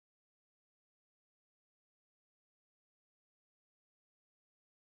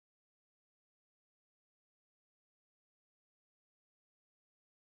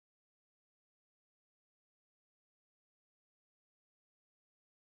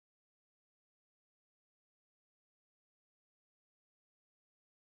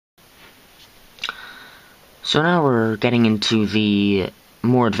So now we're getting into the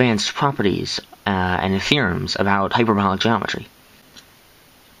more advanced properties and theorems about hyperbolic geometry.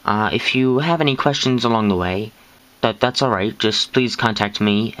 If you have any questions along the way, that's alright, just please contact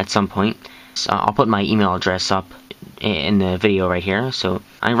me at some point. I'll put my email address up in the video right here, so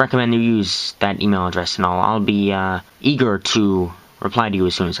I recommend you use that email address and I'll be eager to reply to you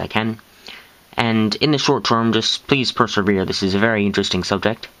as soon as I can. And in the short term, just please persevere. This is a very interesting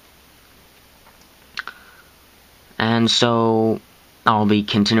subject. And so I'll be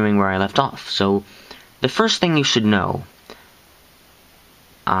continuing where I left off. So the first thing you should know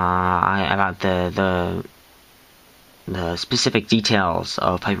about the specific details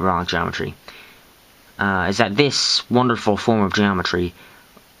of hyperbolic geometry is that this wonderful form of geometry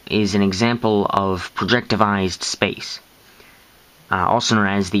is an example of projectivized space, also known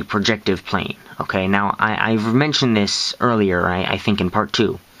as the projective plane. Okay, now I've mentioned this earlier, I think in part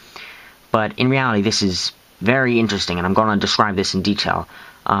 2, but in reality this is very interesting, and I'm going to describe this in detail.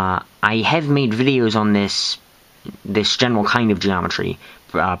 I have made videos on this general kind of geometry,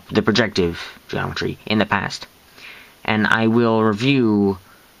 the projective geometry, in the past, and I will review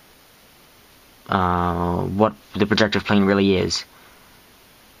what the projective plane really is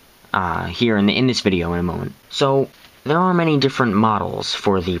here in this video in a moment. So there are many different models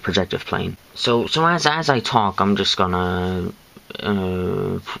for the projective plane. So as I talk, I'm just gonna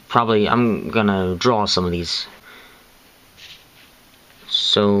I'm gonna draw some of these.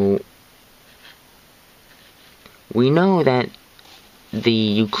 So we know that the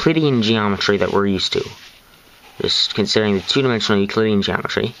Euclidean geometry that we're used to, just considering the two-dimensional Euclidean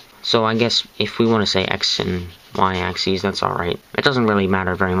geometry, so I guess if we want to say x and y axes, that's alright. It doesn't really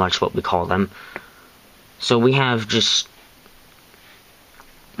matter very much what we call them. So we have just,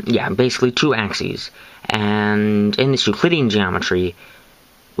 basically two axes. And in this Euclidean geometry,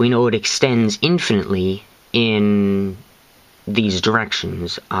 we know it extends infinitely in these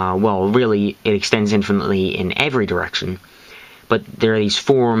directions. Well, really, it extends infinitely in every direction. But there are these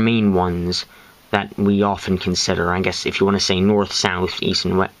four main ones that we often consider, I guess, if you want to say north, south, east,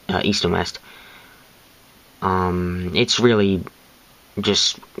 and west. It's really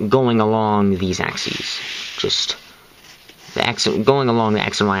just going along these axes, just going along the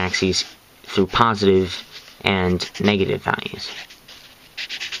x and y axes through positive and negative values.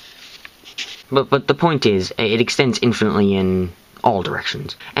 But the point is, it extends infinitely in all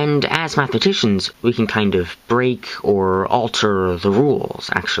directions. And as mathematicians, we can kind of break or alter the rules,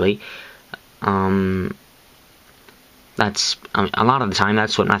 actually. That's a lot of the time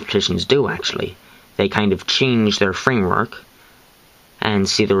that's what mathematicians do, actually. They kind of change their framework and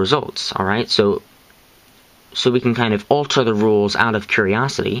see the results, alright? So we can kind of alter the rules out of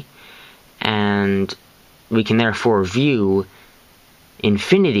curiosity, and we can therefore view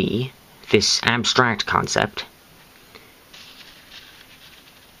infinity, this abstract concept,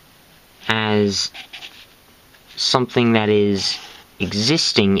 as something that is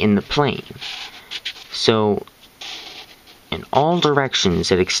existing in the plane. So in all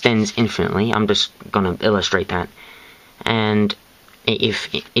directions it extends infinitely. I'm just going to illustrate that. And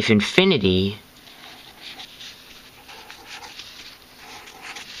if infinity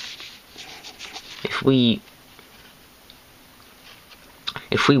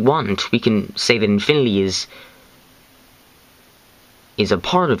if we want, we can say that infinity is a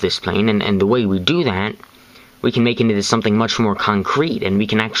part of this plane, and the way we do that, we can make it into something much more concrete, and we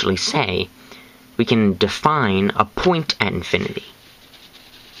can actually say, we can define a point at infinity.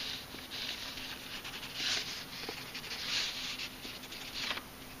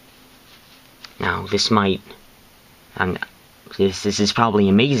 Now, this might, this is probably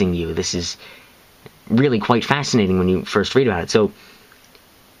amazing to you. This is really quite fascinating when you first read about it. So,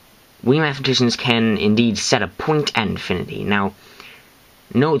 we mathematicians can indeed set a point at infinity. Now,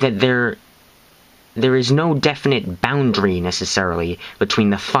 note that there is no definite boundary necessarily between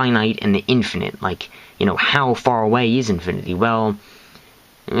the finite and the infinite. Like, how far away is infinity? Well,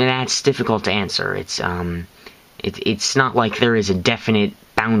 that's difficult to answer. It's not like there is a definite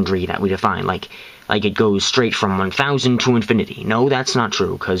boundary that we define, like it goes straight from 1000 to infinity. No, that's not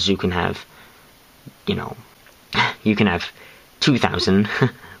true, because you can have, you can have 2000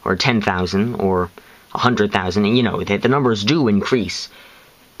 or 10,000 or 100,000, and the numbers do increase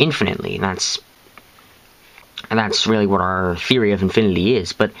infinitely. That's really what our theory of infinity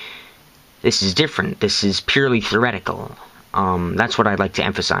is, but this is different. This is purely theoretical. That's what I'd like to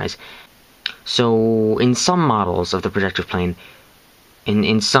emphasize. So, in some models of the projective plane,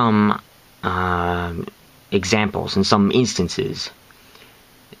 in some examples, in some instances,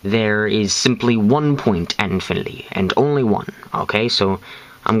 there is simply one point at infinity, and only one. Okay, so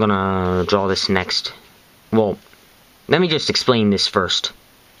I'm gonna draw this next well, let me just explain this first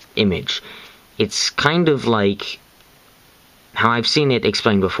image. It's kind of like how I've seen it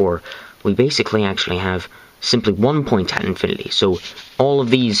explained before. We basically actually have simply one point at infinity. So all of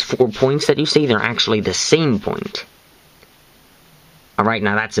these 4 points that you see, they're actually the same point. Alright,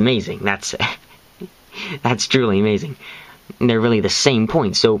 now that's amazing. That's that's truly amazing. They're really the same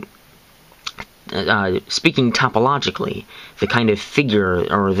point. So speaking topologically, the kind of figure,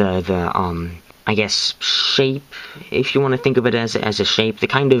 or the I guess shape, if you want to think of it as a shape, the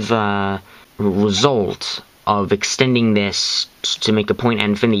kind of result of extending this to make a point at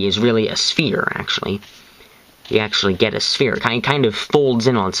infinity is really a sphere, actually. You actually get a sphere. It kind of folds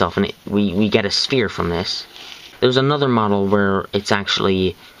in on itself, and we get a sphere from this. There's another model where it's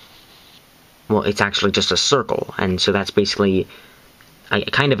actually, well, it's actually just a circle, and so that's basically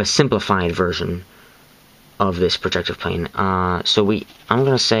kind of a simplified version of this projective plane. I'm going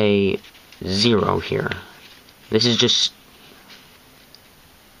to say 0 here. This is just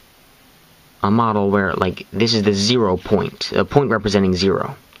a model where, like, this is the 0 point, a point representing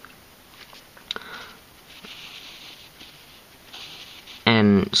 0.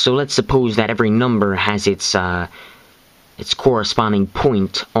 And so let's suppose that every number has its corresponding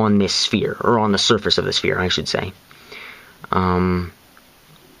point on this sphere, or on the surface of the sphere, I should say. And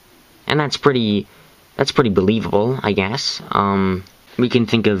that's pretty believable, I guess. We can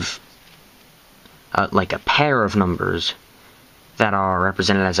think of like a pair of numbers that are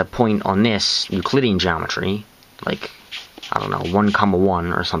represented as a point on this Euclidean geometry, like, I don't know, 1,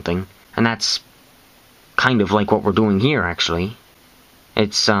 1 or something. And that's kind of like what we're doing here, actually.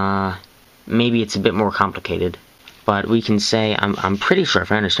 It's, maybe it's a bit more complicated, but we can say, I'm pretty sure,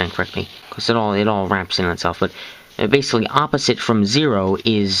 if I understand correctly, because it all wraps in itself, but basically opposite from 0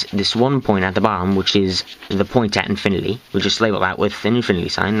 is this 1 point at the bottom, which is the point at infinity. We just label that with an infinity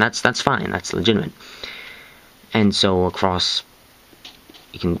sign. That's fine, that's legitimate. And so across,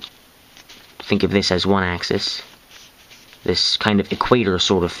 you can think of this as one axis, this kind of equator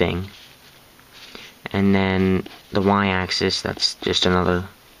sort of thing. And then the y-axis, that's just another,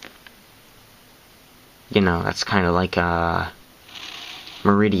 you know, that's kind of like a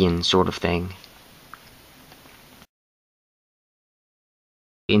meridian sort of thing.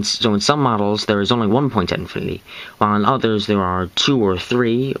 So in some models, there is only 1 point at infinity, while in others there are 2 or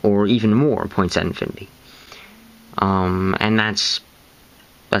 3 or even more points at infinity. And that's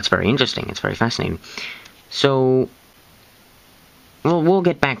very interesting. It's very fascinating. So, we'll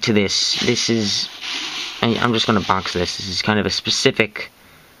get back to this. This is, I'm just going to box this. This is kind of a specific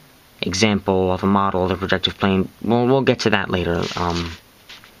example of a model of the projective plane. We'll get to that later.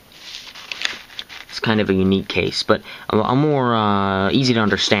 It's kind of a unique case, but a more easy to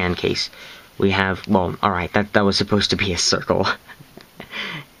understand case. We have, well, alright, that was supposed to be a circle.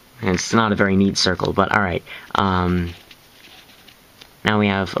 And it's not a very neat circle, but alright. Now we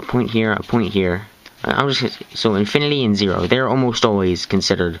have a point here, so infinity and 0, they're almost always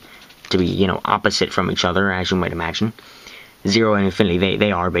considered to be, you know, opposite from each other, as you might imagine. 0 and infinity,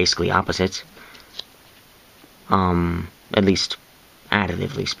 they are basically opposites. At least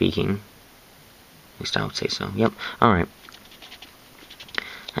additively speaking. At least I would say so. Yep. Alright.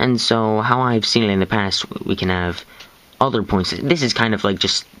 And so, how I've seen it in the past, we can have other points. This is kind of like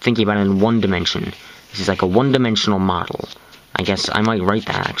just thinking about it in one dimension. This is like a one-dimensional model. I guess I might write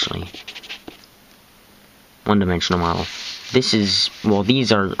that, actually. One-dimensional model. This is, well,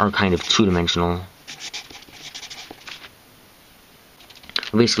 these are kind two-dimensional.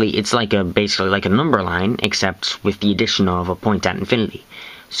 Basically, it's like basically like a number line, except with the addition of a point at infinity.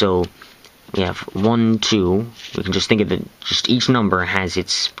 So, we have 1, 2, we can just think of it, just each number has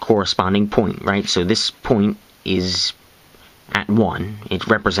its corresponding point, right? So this point is at 1, it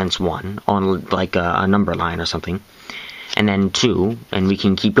represents 1, on like a number line or something. And then 2, and we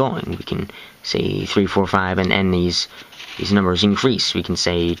can keep going. We can say 3, 4, 5, and these numbers increase. We can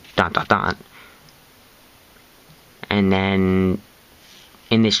say ... And then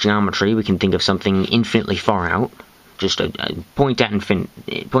in this geometry, we can think of something infinitely far out, just a point at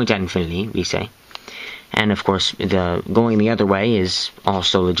infinity, we say. And of course, going the other way is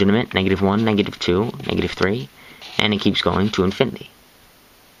also legitimate. -1, -2, -3, and it keeps going to infinity.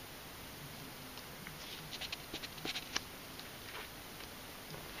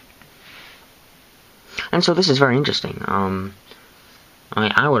 And so this is very interesting.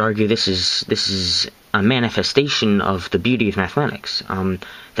 I would argue this is a manifestation of the beauty of mathematics,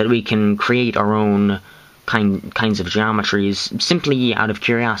 that we can create our own kinds of geometries simply out of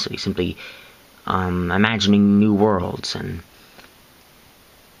curiosity, simply imagining new worlds, and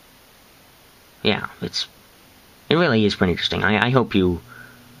yeah, it really is pretty interesting. I hope you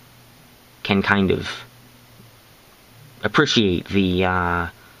can kind of appreciate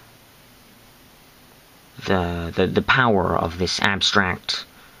the power of this abstract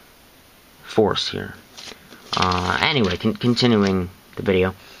force here. Anyway, continuing the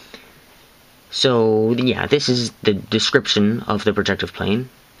video. So, yeah, this is the description of the projective plane,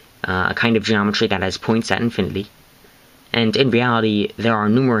 a kind of geometry that has points at infinity. And in reality, there are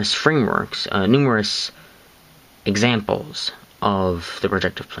numerous frameworks, numerous examples of the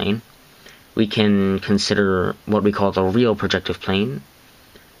projective plane. We can consider what we call the real projective plane,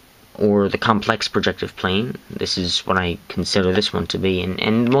 or the complex projective plane. This is what I consider this one to be,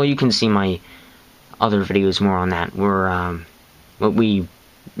 and well, you can see my other videos more on that. What we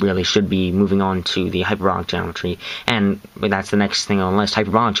really should be moving on to the hyperbolic geometry, and that's the next thing on the list.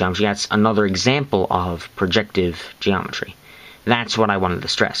 Hyperbolic geometry, that's another example of projective geometry. That's what I wanted to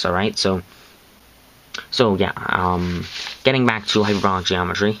stress, alright? So yeah, getting back to hyperbolic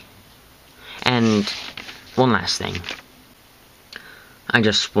geometry, and one last thing. I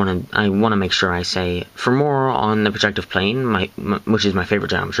want to make sure I say, for more on the projective plane, which is my favorite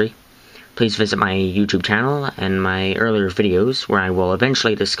geometry, please visit my YouTube channel and my earlier videos, where I will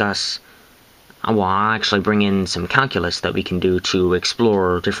eventually discuss, well, I'll actually bring in some calculus that we can do to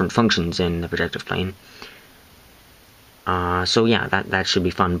explore different functions in the projective plane. So yeah, that should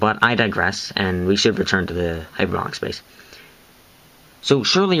be fun, but I digress, and we should return to the hyperbolic space. So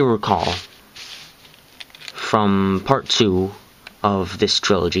surely you'll recall from part 2 of this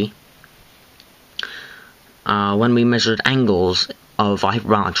trilogy, when we measured angles of a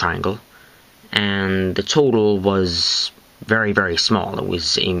hyperbolic triangle, and the total was very, very small.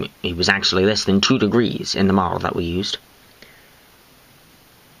 It was actually less than 2 degrees in the model that we used.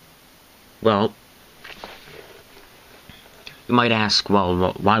 Well, you might ask,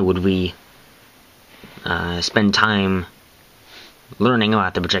 well, why would we spend time learning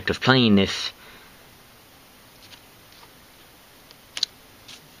about the projective plane if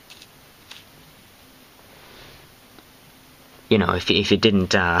if it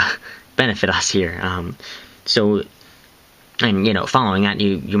didn't benefit us here? Following that,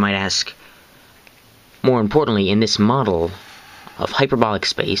 you might ask, more importantly, in this model of hyperbolic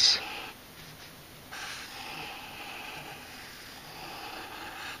space,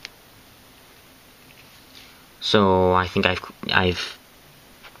 so I think I've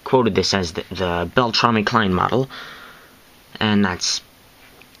quoted this as the Beltrami-Klein model, and that's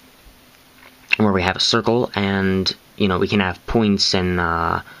where we have a circle, and we can have points and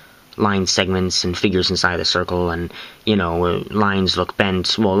line segments and figures inside the circle, and lines look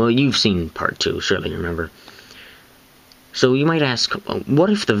bent. Well, you've seen part 2, surely you remember. So you might ask, what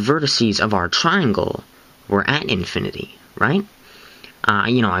if the vertices of our triangle were at infinity, right?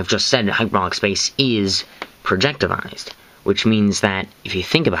 I've just said hyperbolic space is projectivized, which means that if you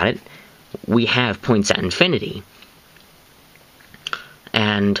think about it, we have points at infinity.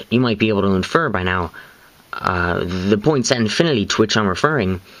 And you might be able to infer by now, the points at infinity to which I'm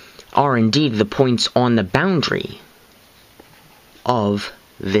referring are indeed the points on the boundary of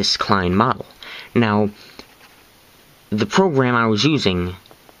this Klein model. Now, the program I was using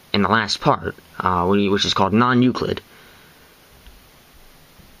in the last part, which is called Non-Euclid,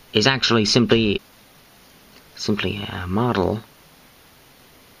 is actually simply a model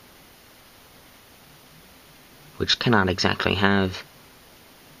which cannot exactly have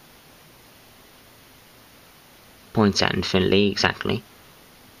points at infinity exactly.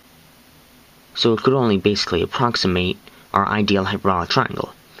 So it could only basically approximate our ideal hyperbolic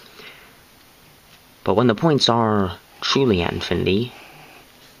triangle. But when the points are truly at infinity,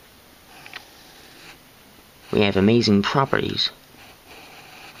 we have amazing properties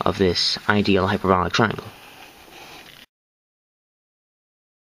of this ideal hyperbolic triangle.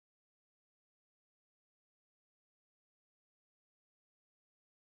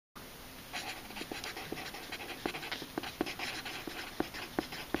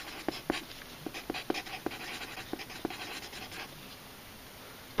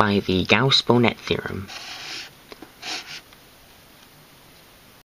 By the Gauss-Bonnet theorem,